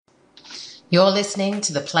You're listening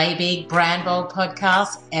to the Play Big Brand Bold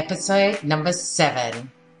podcast, episode number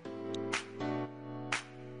 7.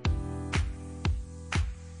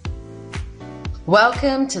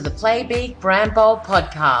 Welcome to the Play Big Brand Bold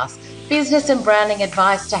podcast, business and branding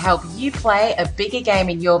advice to help you play a bigger game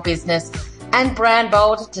in your business and brand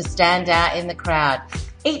bold to stand out in the crowd.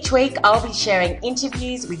 Each week, I'll be sharing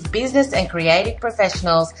interviews with business and creative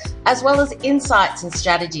professionals, as well as insights and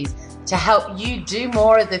strategies to help you do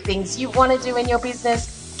more of the things you want to do in your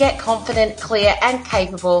business, get confident, clear, and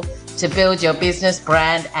capable to build your business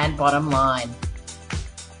brand and bottom line.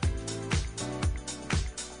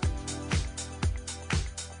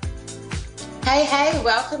 Hey,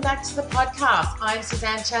 welcome back to the podcast. I'm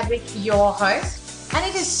Suzanne Chadwick, your host, and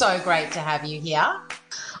it is so great to have you here.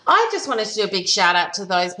 I just wanted to do a big shout out to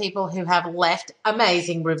those people who have left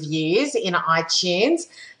amazing reviews in iTunes.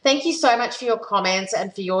 Thank you so much for your comments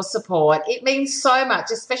and for your support. It means so much,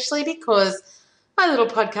 especially because my little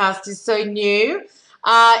podcast is so new.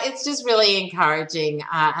 It's just really encouraging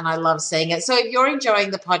and I love seeing it. So if you're enjoying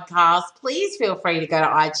the podcast, please feel free to go to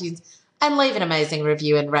iTunes and leave an amazing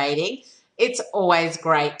review and rating. It's always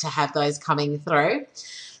great to have those coming through.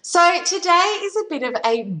 So today is a bit of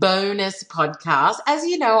a bonus podcast. As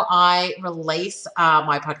you know, I release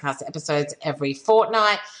my podcast episodes every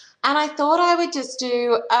fortnight, and I thought I would just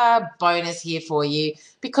do a bonus here for you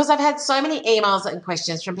because I've had so many emails and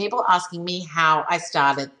questions from people asking me how I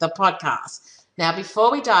started the podcast. Now,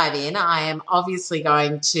 before we dive in, I am obviously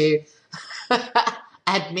going to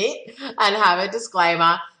admit and have a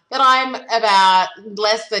disclaimer that I'm about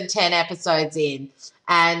less than 10 episodes in.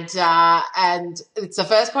 And it's the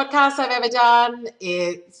first podcast I've ever done.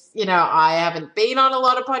 I haven't been on a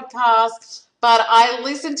lot of podcasts, but I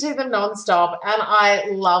listen to them nonstop and I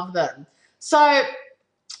love them. So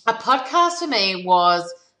a podcast for me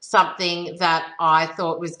was something that I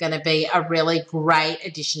thought was going to be a really great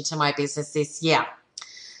addition to my business this year.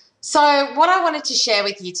 So what I wanted to share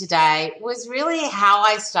with you today was really how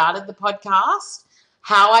I started the podcast,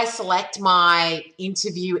 how I select my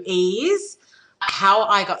interviewees, how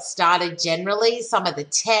I got started generally, some of the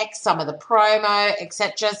tech, some of the promo,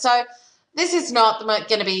 etc. So this is not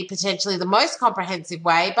going to be potentially the most comprehensive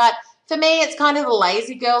way, but for me, it's kind of the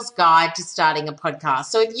lazy girl's guide to starting a podcast.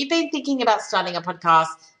 So if you've been thinking about starting a podcast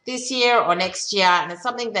this year or next year and it's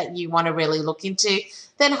something that you want to really look into,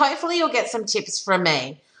 then hopefully you'll get some tips from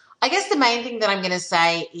me. I guess the main thing that I'm going to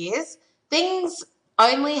say is things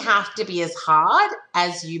only have to be as hard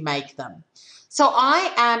as you make them. So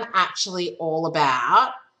I am actually all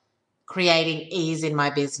about creating ease in my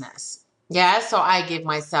business. Yeah, so I give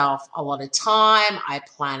myself a lot of time. I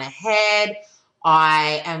plan ahead.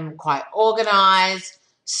 I am quite organized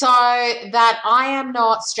so that I am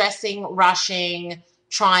not stressing, rushing,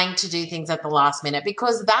 trying to do things at the last minute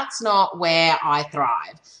because that's not where I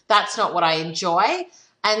thrive. That's not what I enjoy.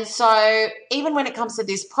 And so even when it comes to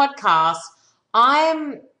this podcast,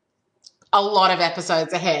 I'm a lot of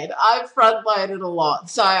episodes ahead. I've front loaded a lot.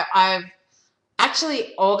 So I've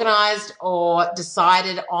actually organized or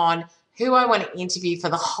decided on who I want to interview for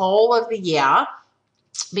the whole of the year.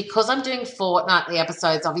 Because I'm doing fortnightly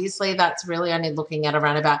episodes, obviously that's really only looking at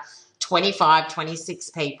around about 25, 26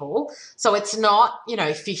 people. So it's not,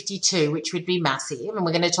 52, which would be massive. And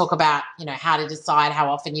we're going to talk about, how to decide how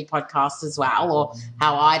often you podcast as well, or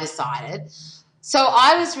how I decided. So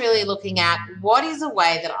I was really looking at what is a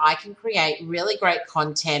way that I can create really great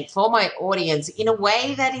content for my audience in a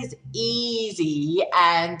way that is easy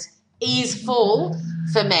and easeful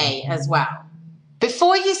for me as well.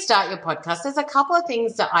 Before you start your podcast, there's a couple of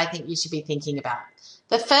things that I think you should be thinking about.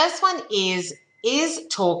 The first one is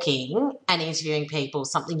talking and interviewing people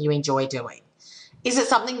something you enjoy doing? Is it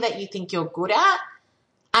something that you think you're good at?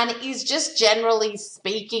 And is just generally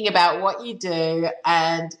speaking about what you do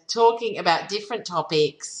and talking about different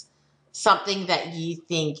topics something that you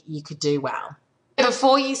think you could do well?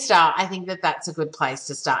 Before you start, I think that that's a good place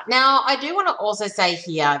to start. Now, I do want to also say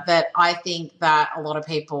here that I think that a lot of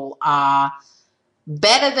people are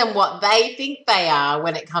better than what they think they are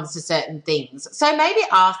when it comes to certain things. So maybe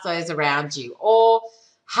ask those around you or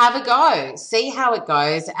have a go, see how it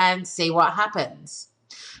goes and see what happens.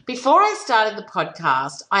 Before I started the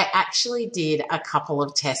podcast, I actually did a couple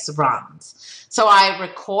of test runs. So I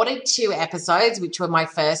recorded 2 episodes, which were my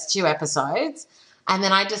first 2 episodes, and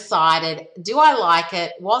then I decided, do I like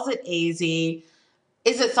it? Was it easy?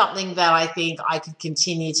 Is it something that I think I could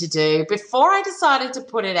continue to do before I decided to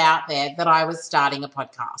put it out there that I was starting a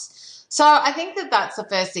podcast? So I think that that's the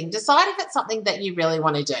first thing. Decide if it's something that you really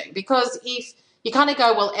want to do, because if you kind of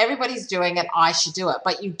go, well, everybody's doing it, I should do it,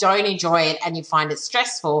 but you don't enjoy it and you find it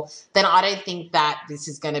stressful, then I don't think that this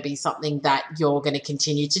is going to be something that you're going to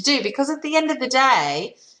continue to do, because at the end of the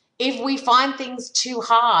day, if we find things too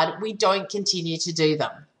hard, we don't continue to do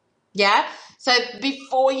them. Yeah? So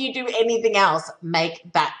before you do anything else, make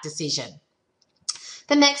that decision.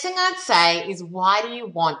 The next thing I'd say is, why do you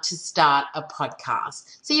want to start a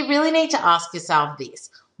podcast? So you really need to ask yourself this.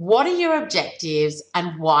 What are your objectives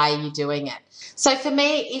and why are you doing it? So for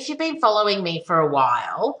me, if you've been following me for a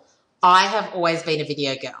while, I have always been a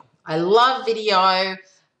video girl. I love video.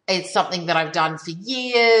 It's something that I've done for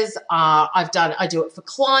years. I do it for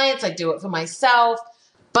clients. I do it for myself.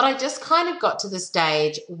 But I just kind of got to the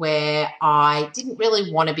stage where I didn't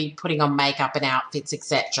really want to be putting on makeup and outfits,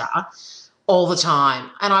 etc., all the time.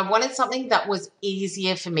 And I wanted something that was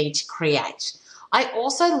easier for me to create. I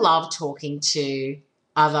also love talking to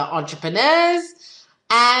other entrepreneurs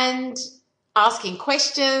and asking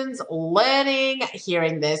questions, learning,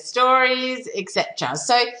 hearing their stories, etc.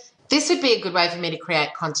 So this would be a good way for me to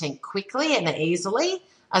create content quickly and easily,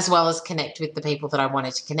 as well as connect with the people that I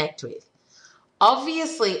wanted to connect with.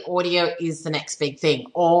 Obviously, audio is the next big thing,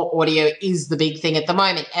 or audio is the big thing at the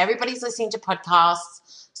moment. Everybody's listening to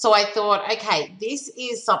podcasts. So I thought, okay, this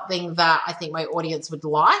is something that I think my audience would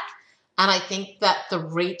like. And I think that the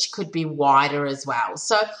reach could be wider as well.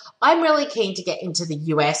 So I'm really keen to get into the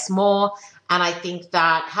US more. And I think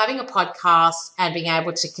that having a podcast and being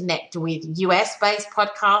able to connect with US-based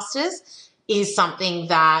podcasters is something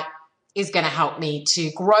that is going to help me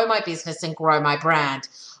to grow my business and grow my brand.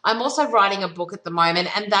 I'm also writing a book at the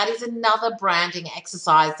moment, and that is another branding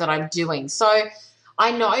exercise that I'm doing. So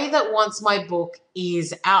I know that once my book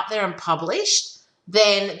is out there and published,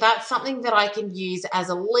 then that's something that I can use as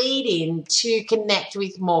a lead-in to connect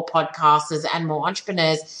with more podcasters and more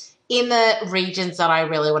entrepreneurs in the regions that I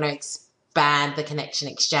really want to expand the connection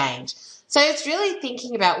exchange. So it's really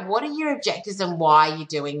thinking about, what are your objectives and why you're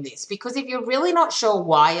doing this? Because if you're really not sure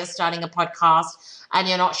why you're starting a podcast and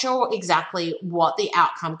you're not sure exactly what the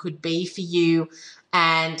outcome could be for you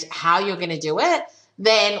and how you're going to do it,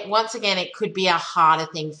 then once again, it could be a harder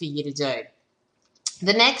thing for you to do.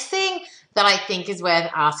 The next thing that I think is worth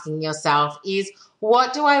asking yourself is,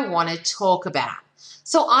 what do I want to talk about?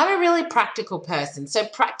 So I'm a really practical person. So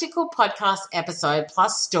practical podcast episode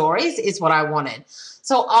plus stories is what I wanted.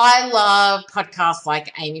 So I love podcasts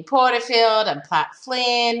like Amy Porterfield and Platt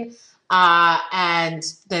Flynn, and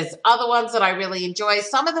there's other ones that I really enjoy.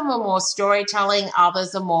 Some of them are more storytelling,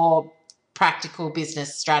 others are more practical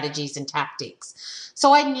business strategies and tactics.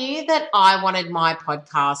 So I knew that I wanted my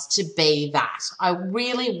podcast to be that. I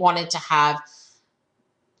really wanted to have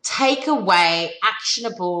takeaway,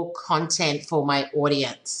 actionable content for my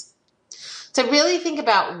audience. So really think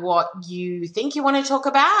about what you think you want to talk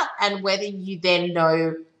about and whether you then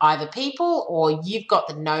know either people or you've got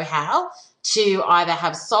the know-how to either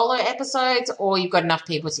have solo episodes or you've got enough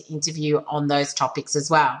people to interview on those topics as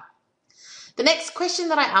well. The next question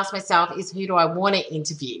that I ask myself is, who do I want to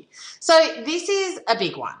interview? So this is a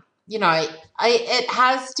big one. You know, it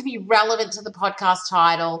has to be relevant to the podcast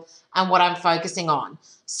title and what I'm focusing on.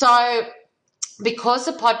 So because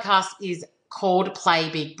the podcast is called Play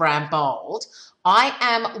Big, Brand Bold, I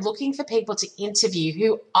am looking for people to interview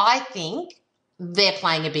who I think they're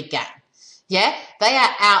playing a big game. Yeah, they are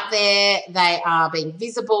out there, they are being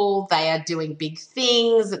visible, they are doing big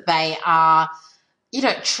things, they are, you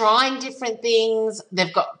know, trying different things.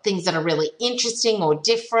 They've got things that are really interesting or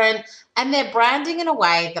different, and they're branding in a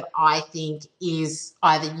way that I think is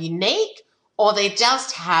either unique or they're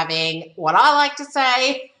just having what I like to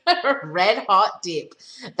say, red hot dip.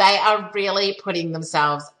 They are really putting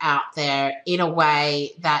themselves out there in a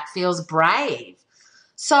way that feels brave.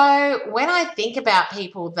 So when I think about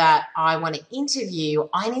people that I want to interview,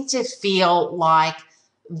 I need to feel like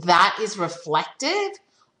that is reflective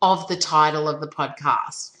of the title of the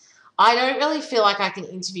podcast. I don't really feel like I can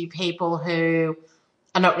interview people who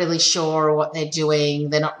are not really sure what they're doing.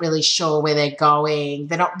 They're not really sure where they're going.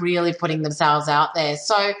 They're not really putting themselves out there.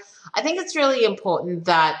 So I think it's really important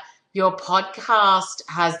that your podcast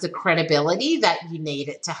has the credibility that you need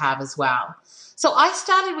it to have as well. So I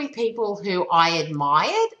started with people who I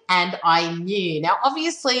admired and I knew. Now,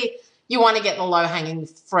 obviously, you want to get the low-hanging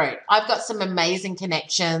fruit. I've got some amazing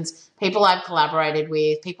connections, people I've collaborated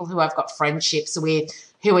with, people who I've got friendships with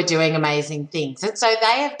who are doing amazing things. And so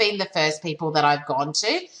they have been the first people that I've gone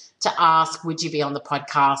to ask, would you be on the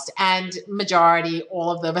podcast? And majority,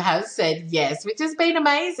 all of them have said yes, which has been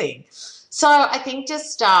amazing. So I think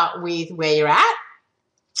just start with where you're at.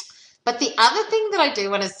 But the other thing that I do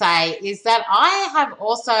want to say is that I have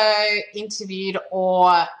also interviewed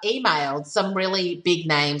or emailed some really big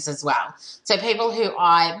names as well. So people who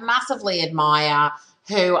I massively admire,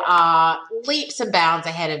 who are leaps and bounds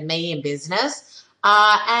ahead of me in business,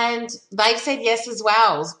 and they've said yes as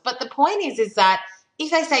well. But the point is that if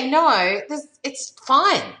they say no, it's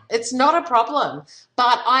fine. It's not a problem.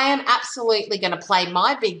 But I am absolutely going to play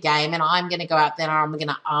my big game, and I'm going to go out there and I'm going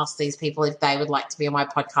to ask these people if they would like to be on my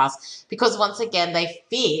podcast, because once again, they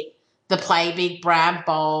fit the play big, brand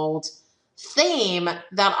bold theme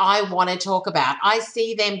that I want to talk about. I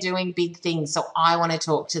see them doing big things, so I want to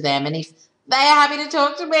talk to them. And if they are happy to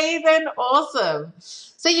talk to me, then awesome.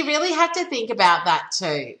 So you really have to think about that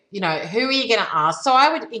too. You know, who are you going to ask? So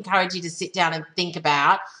I would encourage you to sit down and think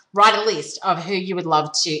about, write a list of who you would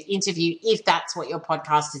love to interview if that's what your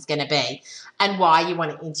podcast is going to be, and why you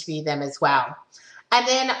want to interview them as well. And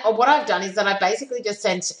then what I've done is that I basically just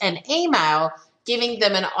sent an email giving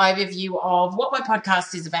them an overview of what my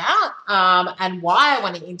podcast is about, and why I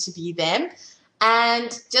want to interview them,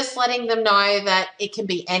 and just letting them know that it can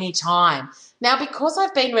be any time. Now, because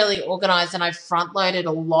I've been really organised and I've front-loaded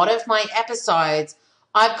a lot of my episodes,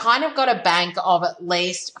 I've kind of got a bank of at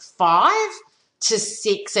least 5 to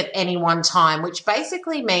 6 at any one time, which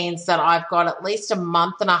basically means that I've got at least a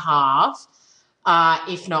month and a half,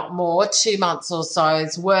 if not more, 2 months or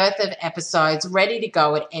so's worth of episodes ready to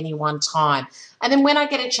go at any one time. And then when I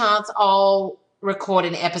get a chance, I'll record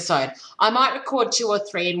an episode. I might record 2 or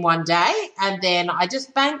 3 in one day, and then I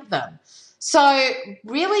just bank them. So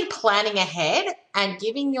really planning ahead and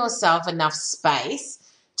giving yourself enough space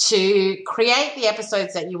to create the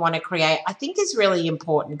episodes that you want to create, I think is really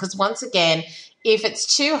important, because once again, if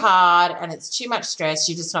it's too hard and it's too much stress,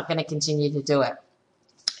 you're just not going to continue to do it.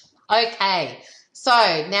 Okay, so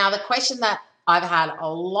now the question that I've had a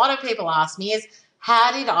lot of people ask me is,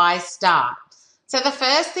 how did I start? So the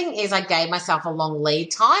first thing is I gave myself a long lead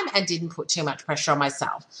time and didn't put too much pressure on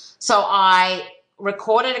myself. So I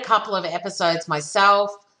recorded a couple of episodes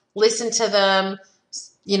myself, listened to them,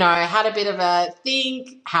 you know, had a bit of a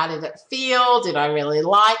think. How did it feel? Did I really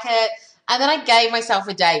like it? And then I gave myself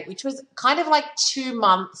a date, which was kind of like 2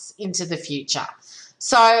 months into the future.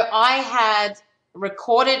 So I had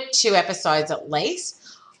recorded 2 episodes at least.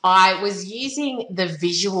 I was using the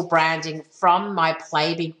visual branding from my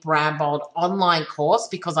Play Big Brand Bold online course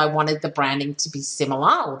because I wanted the branding to be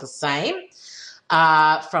similar or the same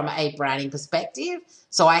from a branding perspective.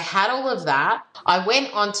 So I had all of that. I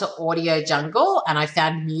went onto Audio Jungle and I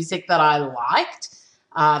found music that I liked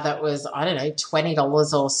that was, I don't know,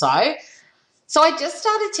 $20 or so. So I just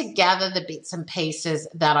started to gather the bits and pieces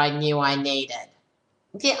that I knew I needed.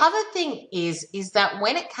 The other thing is that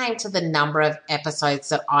when it came to the number of episodes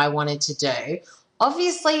that I wanted to do,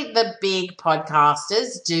 obviously the big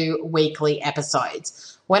podcasters do weekly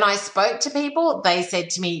episodes. When I spoke to people, they said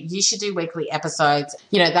to me, you should do weekly episodes.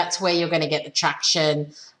 You know, that's where you're going to get the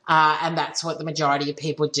traction, and that's what the majority of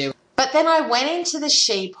people do. But then I went into the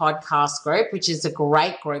She Podcast group, which is a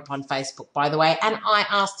great group on Facebook, by the way, and I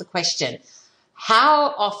asked the question,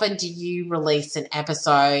 how often do you release an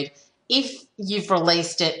episode? If you've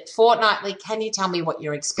released it fortnightly, can you tell me what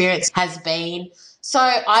your experience has been? So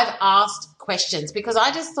I've asked questions because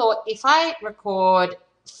I just thought if I record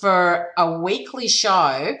for a weekly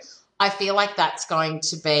show, I feel like that's going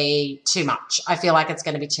to be too much. I feel like it's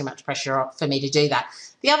going to be too much pressure for me to do that.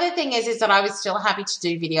 The other thing is that I was still happy to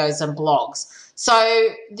do videos and blogs. So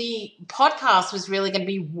the podcast was really going to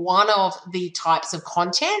be one of the types of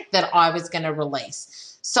content that I was going to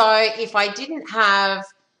release. So if I didn't have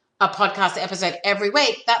a podcast episode every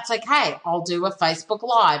week, that's okay. I'll do a Facebook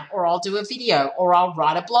Live, or I'll do a video, or I'll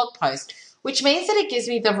write a blog post, which means that it gives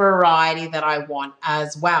me the variety that I want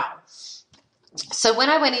as well. So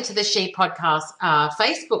when I went into the She Podcast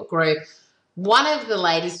Facebook group, one of the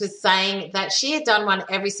ladies was saying that she had done one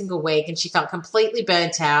every single week and she felt completely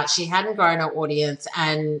burnt out. She hadn't grown her audience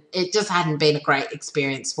and it just hadn't been a great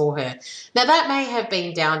experience for her. Now, that may have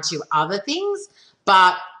been down to other things,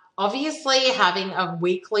 but obviously having a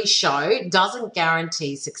weekly show doesn't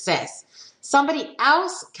guarantee success. Somebody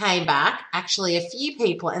else came back, actually a few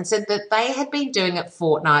people, and said that they had been doing it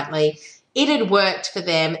fortnightly. It had worked for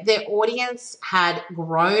them. Their audience had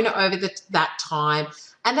grown over that time,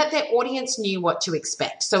 and that their audience knew what to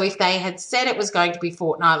expect. So if they had said it was going to be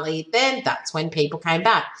fortnightly, then that's when people came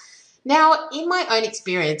back. Now, in my own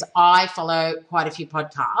experience, I follow quite a few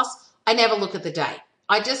podcasts. I never look at the date.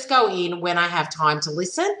 I just go in when I have time to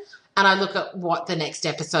listen and I look at what the next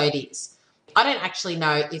episode is. I don't actually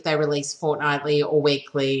know if they release fortnightly or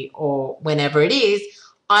weekly or whenever it is.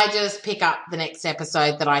 I just pick up the next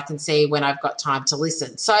episode that I can see when I've got time to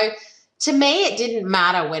listen. So to me, it didn't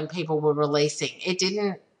matter when people were releasing. It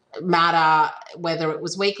didn't matter whether it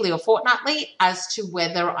was weekly or fortnightly as to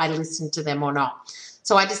whether I listened to them or not.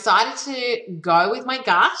 So I decided to go with my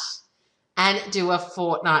gut and do a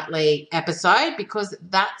fortnightly episode because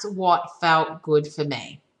that's what felt good for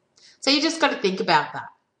me. So you just got to think about that.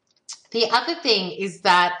 The other thing is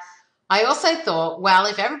that I also thought, well,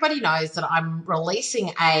 if everybody knows that I'm releasing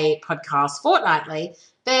a podcast fortnightly,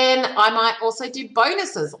 then I might also do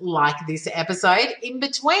bonuses like this episode in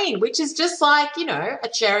between, which is just like, a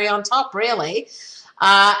cherry on top, really.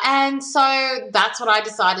 And so that's what I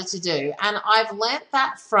decided to do. And I've learnt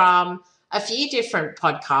that from a few different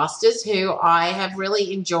podcasters who I have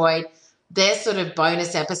really enjoyed their sort of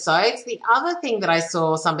bonus episodes. The other thing that I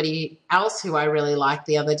saw somebody else who I really liked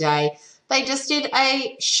the other day, they just did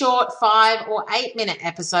a short 5 or 8 minute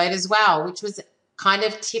episode as well, which was kind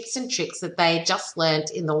of tips and tricks that they just learnt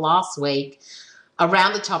in the last week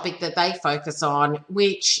around the topic that they focus on,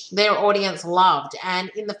 which their audience loved. And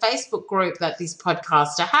in the Facebook group that this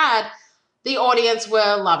podcaster had, the audience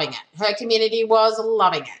were loving it. Her community was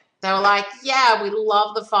loving it. They were like, yeah, we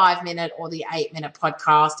love the 5 minute or the 8 minute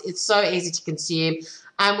podcast. It's so easy to consume.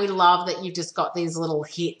 And we love that you've just got these little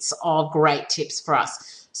hits of great tips for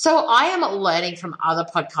us. So I am learning from other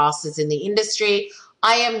podcasters in the industry.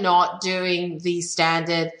 I am not doing the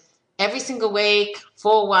standard every single week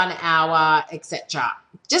for 1 hour, etc.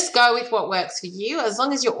 Just go with what works for you as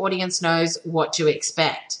long as your audience knows what to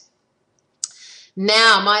expect.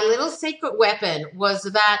 Now, my little secret weapon was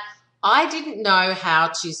that I didn't know how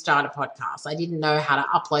to start a podcast. I didn't know how to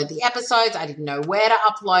upload the episodes. I didn't know where to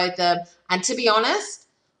upload them. And to be honest,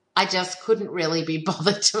 I just couldn't really be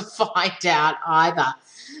bothered to find out either.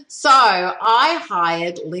 So I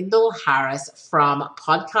hired Lyndall Harris from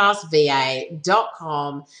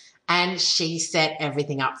podcastva.com and she set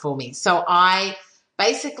everything up for me. So I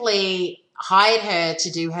basically hired her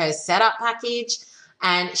to do her setup package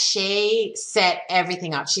and she set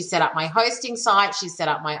everything up. She set up my hosting site. She set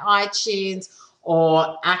up my iTunes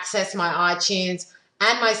or access my iTunes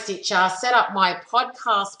and my Stitcher, set up my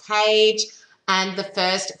podcast page and the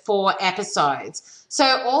first 4 episodes. So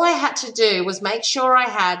all I had to do was make sure I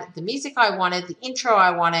had the music I wanted, the intro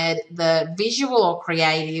I wanted, the visual or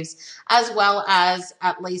creatives, as well as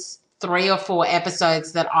at least 3 or 4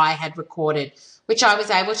 episodes that I had recorded, which I was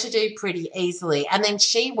able to do pretty easily. And then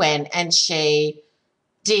she went and she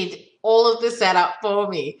did all of the setup for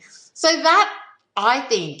me. So that, I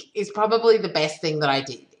think, is probably the best thing that I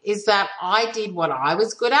did, is that I did what I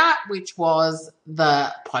was good at, which was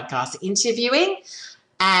the podcast interviewing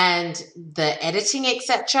and the editing,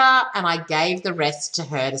 etc., and I gave the rest to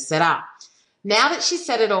her to set up. Now that she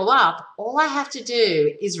set it all up, all I have to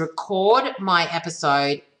do is record my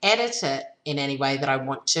episode, edit it in any way that I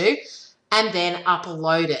want to, and then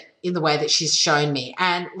upload it in the way that she's shown me.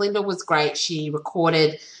 And Linda was great. She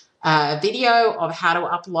recorded a video of how to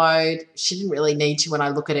upload. She didn't really need to when I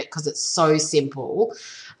look at it because it's so simple.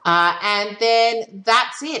 And then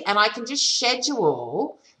that's it. And I can just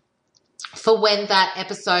schedule for when that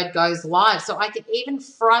episode goes live. So I could even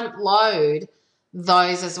front load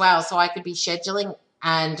those as well. So I could be scheduling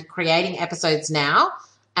and creating episodes now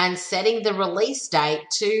and setting the release date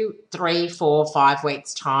to 3, 4, 5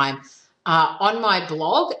 weeks time on my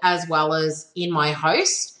blog as well as in my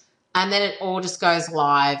host. And then it all just goes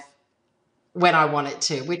live when I want it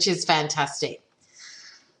to, which is fantastic.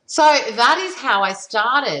 So that is how I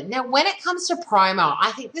started. Now, when it comes to promo,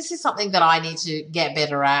 I think this is something that I need to get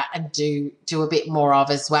better at and do a bit more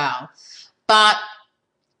of as well. But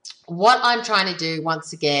what I'm trying to do,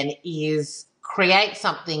 once again, is create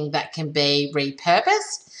something that can be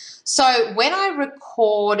repurposed. So when I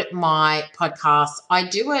record my podcast, I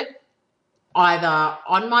do it either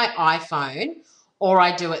on my iPhone or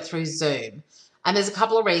I do it through Zoom. And there's a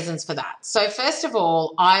couple of reasons for that. So first of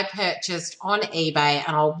all, I purchased on eBay,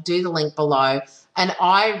 and I'll do the link below, an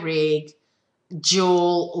iRig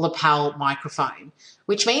dual lapel microphone,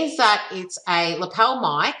 which means that it's a lapel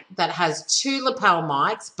mic that has 2 lapel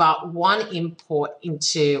mics, but one input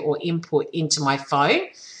into my phone.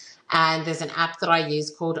 And there's an app that I use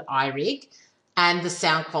called iRig, and the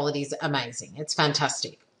sound quality is amazing. It's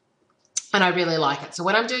fantastic. And I really like it. So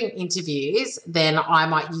when I'm doing interviews, then I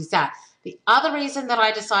might use that. The other reason that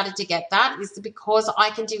I decided to get that is because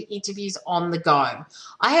I can do interviews on the go.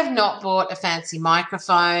 I have not bought a fancy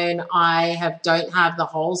microphone. Don't have the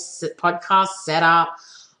whole podcast set up.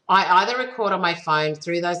 I either record on my phone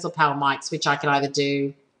through those lapel mics, which I can either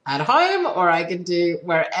do at home or I can do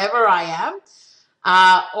wherever I am.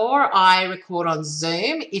 or I record on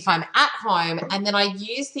Zoom if I'm at home, and then I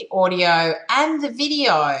use the audio and the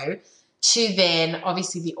video to then,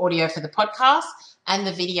 obviously the audio for the podcast and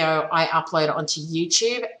the video I upload onto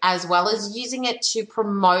YouTube, as well as using it to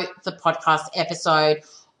promote the podcast episode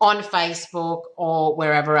on Facebook or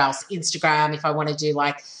wherever else, Instagram. If I want to do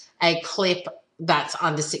like a clip that's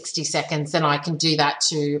under 60 seconds, then I can do that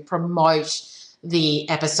to promote the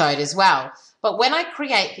episode as well. But when I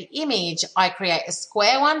create the image, I create a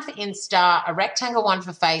square one for Insta, a rectangle one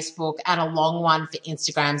for Facebook, and a long one for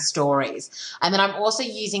Instagram stories. And then I'm also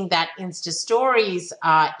using that Insta stories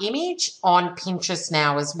image on Pinterest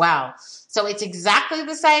now as well. So it's exactly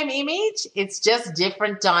the same image, it's just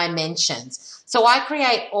different dimensions. So I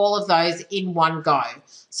create all of those in one go.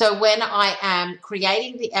 So when I am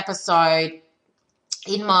creating the episode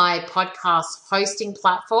in my podcast hosting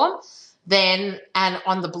platform, then and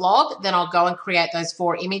on the blog, then I'll go and create those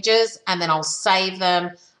 4 images, and then I'll save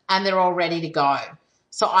them, and they're all ready to go.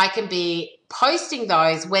 So I can be posting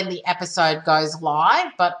those when the episode goes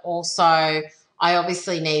live, but also I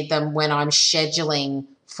obviously need them when I'm scheduling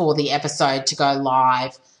for the episode to go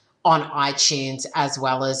live on iTunes as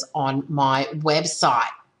well as on my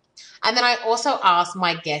website. And then I also ask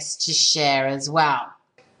my guests to share as well.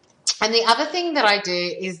 And the other thing that I do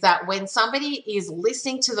is that when somebody is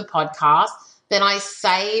listening to the podcast, then I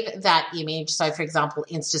save that image. So, for example,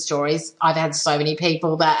 Insta stories, I've had so many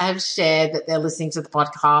people that have shared that they're listening to the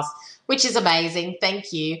podcast, which is amazing.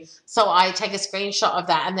 Thank you. So I take a screenshot of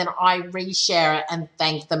that and then I reshare it and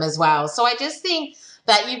thank them as well. So I just think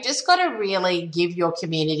that you've just got to really give your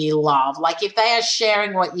community love. Like if they are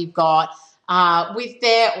sharing what you've got, with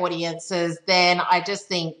their audiences, then I just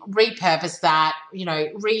think repurpose that,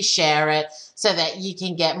 reshare it so that you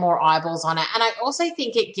can get more eyeballs on it. And I also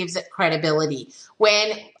think it gives it credibility.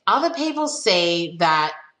 When other people see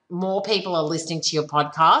that more people are listening to your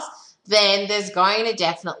podcast, then there's going to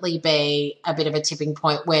definitely be a bit of a tipping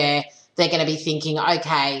point where they're going to be thinking,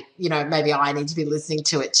 okay, maybe I need to be listening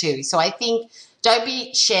to it too. So I think don't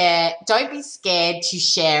be scared to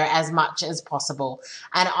share as much as possible.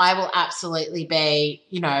 And I will absolutely be,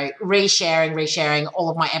 resharing all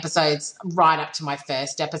of my episodes right up to my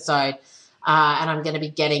first episode. And I'm going to be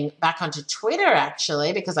getting back onto Twitter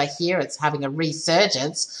actually, because I hear it's having a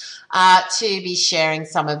resurgence, to be sharing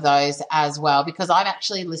some of those as well, because I've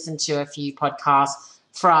actually listened to a few podcasts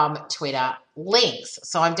from Twitter links.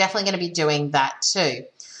 So I'm definitely going to be doing that too.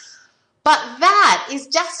 But that is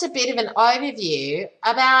just a bit of an overview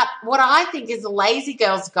about what I think is the Lazy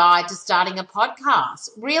Girl's Guide to Starting a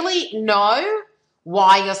Podcast. Really know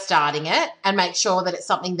why you're starting it and make sure that it's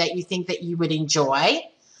something that you think that you would enjoy.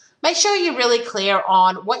 Make sure you're really clear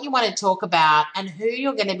on what you want to talk about and who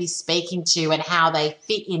you're going to be speaking to and how they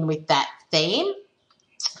fit in with that theme,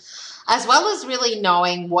 as well as really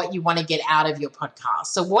knowing what you want to get out of your podcast.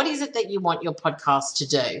 So what is it that you want your podcast to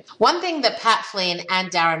do? One thing that Pat Flynn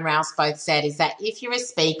and Darren Rouse both said is that if you're a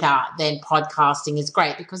speaker, then podcasting is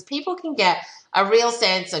great because people can get a real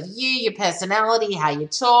sense of you, your personality, how you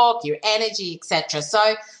talk, your energy, etc.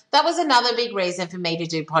 So that was another big reason for me to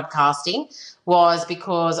do podcasting, was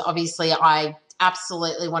because obviously I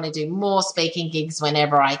absolutely want to do more speaking gigs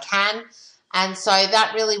whenever I can. And so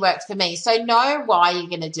that really worked for me. So know why you're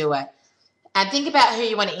going to do it. And think about who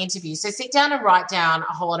you want to interview. So sit down and write down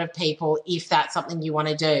a whole lot of people if that's something you want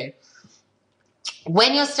to do.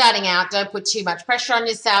 When you're starting out, don't put too much pressure on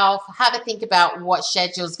yourself. Have a think about what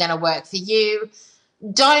schedule is going to work for you.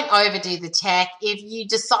 Don't overdo the tech. If you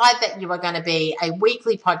decide that you are going to be a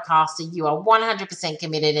weekly podcaster, you are 100%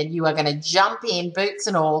 committed and you are going to jump in, boots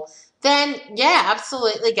and all, then yeah,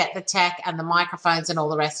 absolutely get the tech and the microphones and all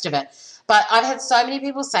the rest of it. But I've had so many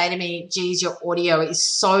people say to me, geez, your audio is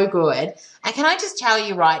so good. And can I just tell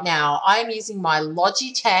you right now, I'm using my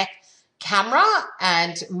Logitech camera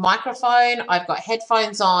and microphone. I've got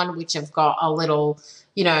headphones on, which have got a little,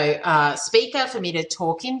 speaker for me to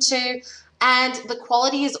talk into. And the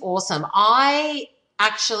quality is awesome. I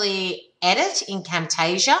actually edit in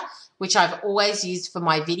Camtasia, which I've always used for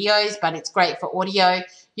my videos, but it's great for audio.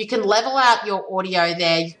 You can level out your audio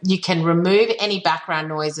there. You can remove any background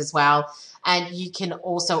noise as well. And you can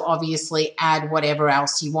also obviously add whatever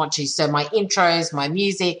else you want to. So my intros, my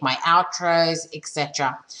music, my outros,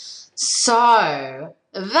 etc. So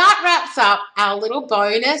that wraps up our little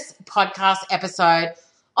bonus podcast episode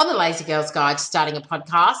on the Lazy Girl's Guide to Starting a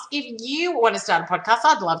Podcast. If you want to start a podcast,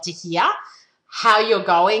 I'd love to hear how you're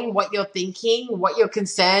going, what you're thinking, what you're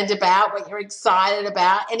concerned about, what you're excited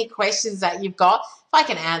about, any questions that you've got. If I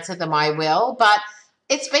can answer them, I will. But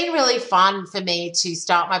it's been really fun for me to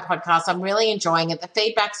start my podcast. I'm really enjoying it. The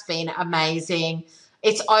feedback's been amazing.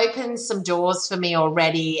 it's opened some doors for me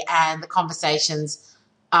already, and the conversations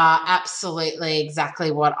are absolutely exactly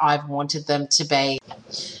what I've wanted them to be.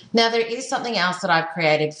 Now, there is something else that I've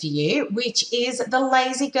created for you, which is the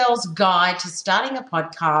Lazy Girl's Guide to Starting a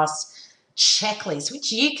Podcast checklist,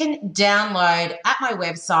 which you can download at my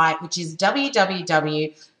website, which is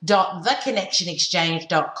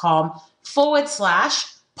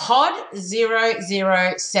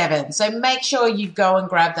www.theconnectionexchange.com/pod007. So make sure you go and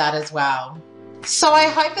grab that as well. So I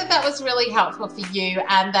hope that was really helpful for you,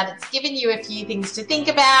 and that it's given you a few things to think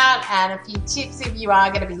about and a few tips if you are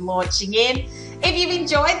going to be launching in. If you've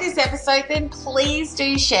enjoyed this episode, then please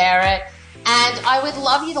do share it. And I would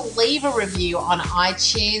love you to leave a review on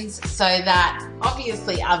iTunes so that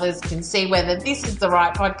obviously others can see whether this is the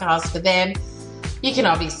right podcast for them. You can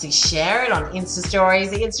obviously share it on Insta Stories,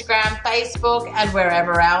 Instagram, Facebook, and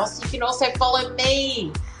wherever else. You can also follow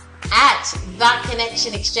me at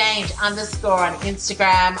 @TheConnectionExchange_ on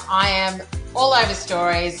Instagram. I am all over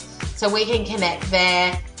stories, so we can connect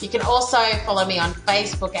there. You can also follow me on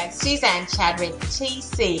Facebook at Suzanne Chadwick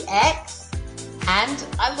TCX. And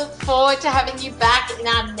I look forward to having you back in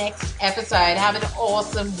our next episode. Have an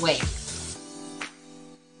awesome week.